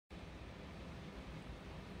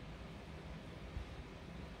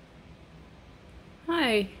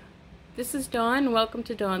Hi, this is Dawn. Welcome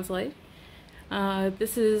to Dawn's Light.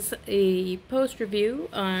 This is a post review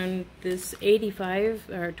on this 85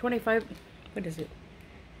 or 25, what is it?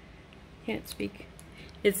 Can't speak.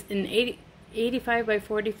 It's an 85 by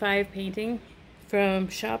 45 painting from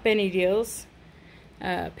Shop Any Deals.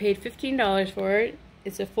 Paid $15 for it.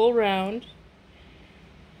 It's a full round.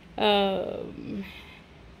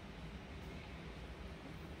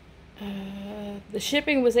 The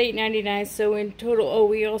shipping was $8.99, so in total,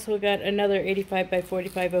 we also got another 85 by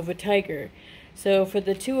 45 of a tiger. So for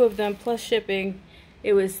the two of them plus shipping,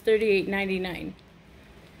 it was $38.99.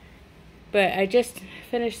 But I just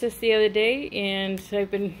finished this the other day, and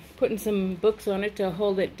I've been putting some books on it to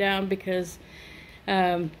hold it down because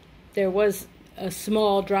there was a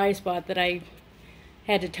small dry spot that I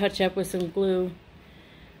had to touch up with some glue.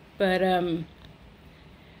 But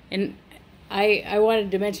and I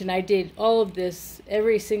wanted to mention I did all of this,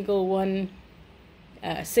 every single one,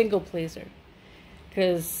 single placer,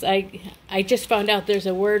 because I just found out there's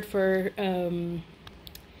a word for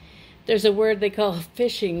there's a word they call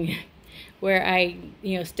fishing, where I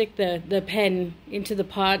stick the pen into the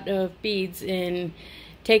pot of beads and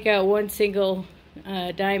take out one single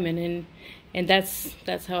diamond, and that's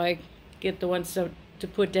how I get the ones to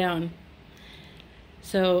put down.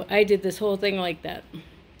 So I did this whole thing like that.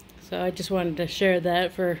 So I just wanted to share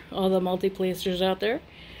that for all the multi-placers out there.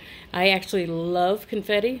 I actually love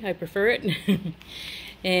confetti. I prefer it.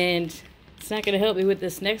 And it's not going to help me with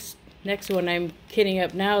this next one I'm kitting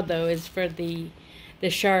up now, though, is for the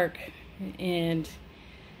shark. And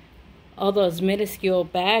all those minuscule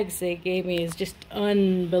bags they gave me is just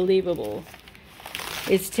unbelievable.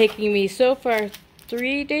 It's taking me so far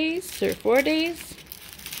 3 days or 4 days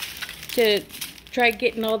to try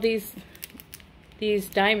getting all these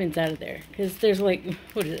diamonds out of there, because there's like,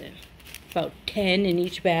 what is it, about 10 in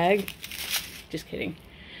each bag. Just kidding.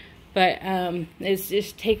 But it's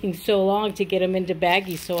just taking so long to get them into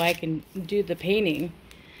baggies so I can do the painting.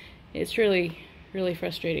 It's really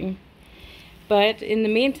frustrating. But in the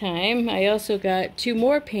meantime, I also got 2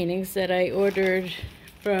 more paintings that I ordered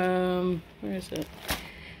from, where is it?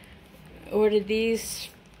 Ordered these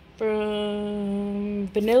from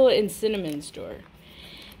Vanilla and Cinnamon store.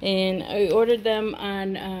 And I ordered them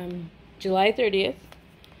on July 30th.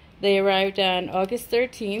 They arrived on August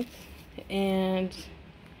 13th. And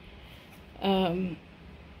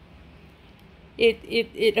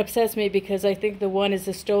it upsets me because I think the one is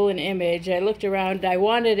a stolen image. I looked around. I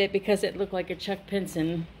wanted it because it looked like a Chuck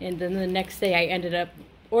Pinson. And then the next day I ended up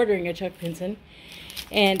ordering a Chuck Pinson.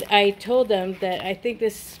 And I told them that I think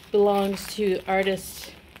this belongs to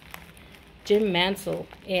artist Jim Mansell.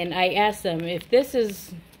 And I asked them, if this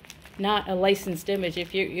is not a licensed image,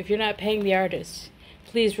 if you're not paying the artist,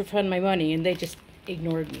 please refund my money. And they just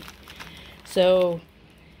ignored me. So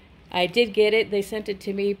I did get it. They sent it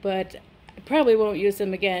to me, but I probably won't use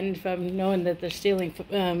them again if I'm knowing that they're stealing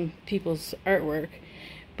people's artwork.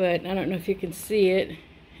 But I don't know if you can see it.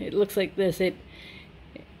 It looks like this. It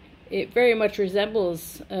very much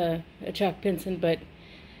resembles a Chuck Pinson, but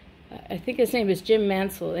I think his name is Jim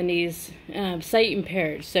Mansell, and he's sight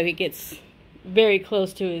impaired, so he gets very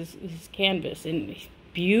close to his canvas, and he's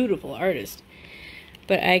a beautiful artist.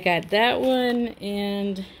 But I got that one,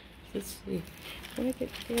 and let's see, what did I get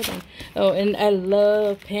the other one? Oh, and I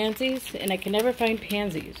love pansies, and I can never find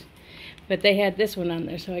pansies, but they had this one on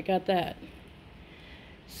there, so I got that.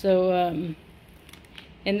 So,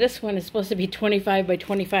 and this one is supposed to be 25 by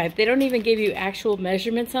 25. They don't even give you actual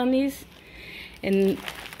measurements on these, and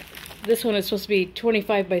this one is supposed to be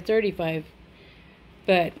 25 by 35,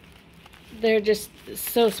 but they're just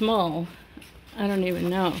so small. I don't even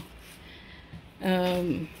know.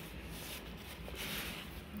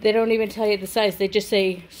 They don't even tell you the size. They just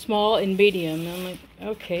say small and medium. I'm like,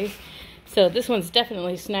 okay. So this one's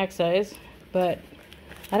definitely snack size, but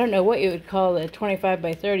I don't know what you would call a 25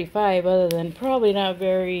 by 35 other than probably not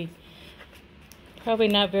very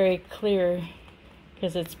clear,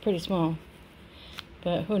 because it's pretty small.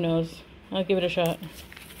 But who knows? I'll give it a shot.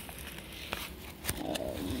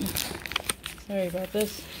 Sorry about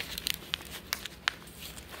this.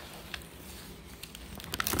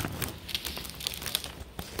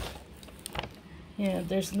 Yeah,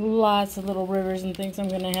 there's lots of little rivers and things I'm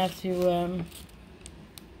going to have to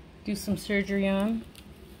do some surgery on.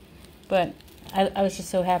 But I was just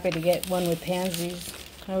so happy to get one with pansies.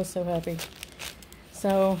 I was so happy.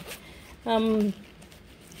 So,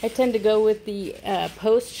 I tend to go with the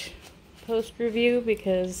post review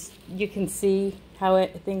because you can see how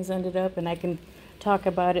things ended up, and I can talk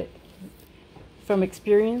about it from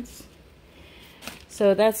experience.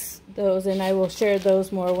 So that's those, and I will share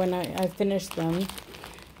those more when I finish them.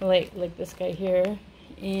 like this guy here,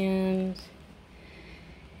 and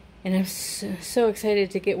I'm so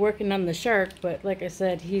excited to get working on the shark. But like I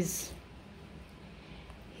said, he's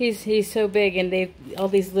so big, and they've all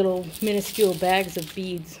these little minuscule bags of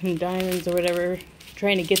beads and diamonds or whatever.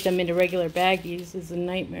 Trying to get them into regular baggies is a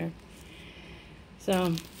nightmare.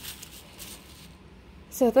 So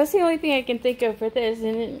that's the only thing I can think of for this.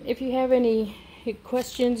 And if you have any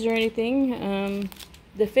questions or anything,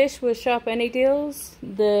 the fish was Shop Any Deals.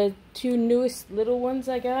 The 2 newest little ones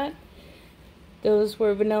I got, those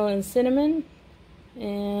were vanilla and cinnamon.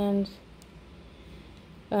 And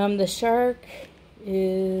the shark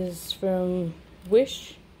is from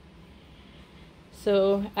Wish.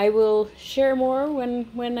 So I will share more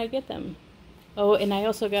when I get them. Oh, and I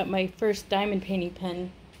also got my first diamond painting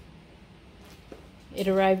pen. It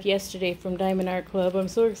arrived yesterday from Diamond Art Club. I'm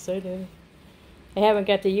so excited. I haven't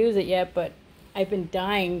got to use it yet, but I've been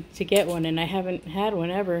dying to get one, and I haven't had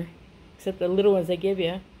one ever, except the little ones they give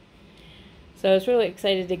you. So I was really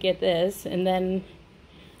excited to get this. And then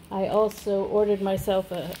I also ordered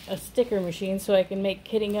myself a sticker machine so I can make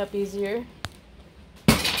kitting up easier.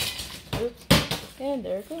 Oops. And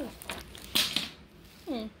there it goes.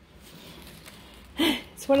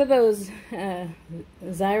 It's one of those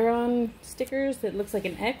Xyron stickers that looks like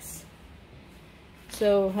an X.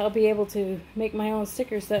 So I'll be able to make my own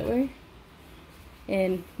stickers that way.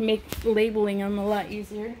 And make labeling them a lot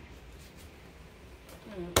easier.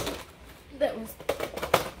 That was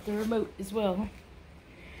the remote as well.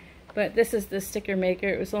 But this is the sticker maker.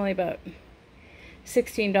 It was only about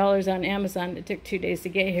 $16 on Amazon. It took 2 days to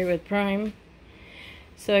get here with Prime.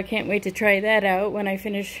 So I can't wait to try that out when I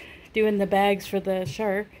finish doing the bags for the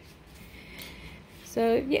shark.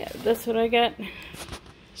 So yeah, that's what I got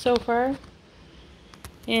so far.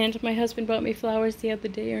 And my husband bought me flowers the other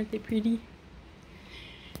day. Aren't they pretty?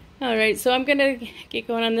 Alright, so I'm gonna get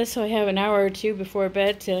going on this so I have an hour or two before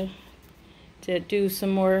bed to do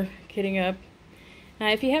some more kitting up.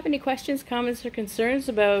 If you have any questions, comments, or concerns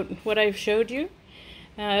about what I've showed you,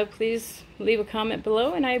 please leave a comment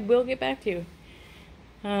below and I will get back to you.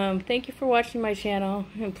 Thank you for watching my channel,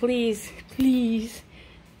 and please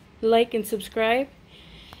like and subscribe,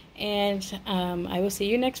 and I will see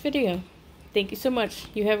you next video. Thank you so much.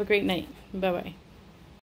 You have a great night. Bye bye.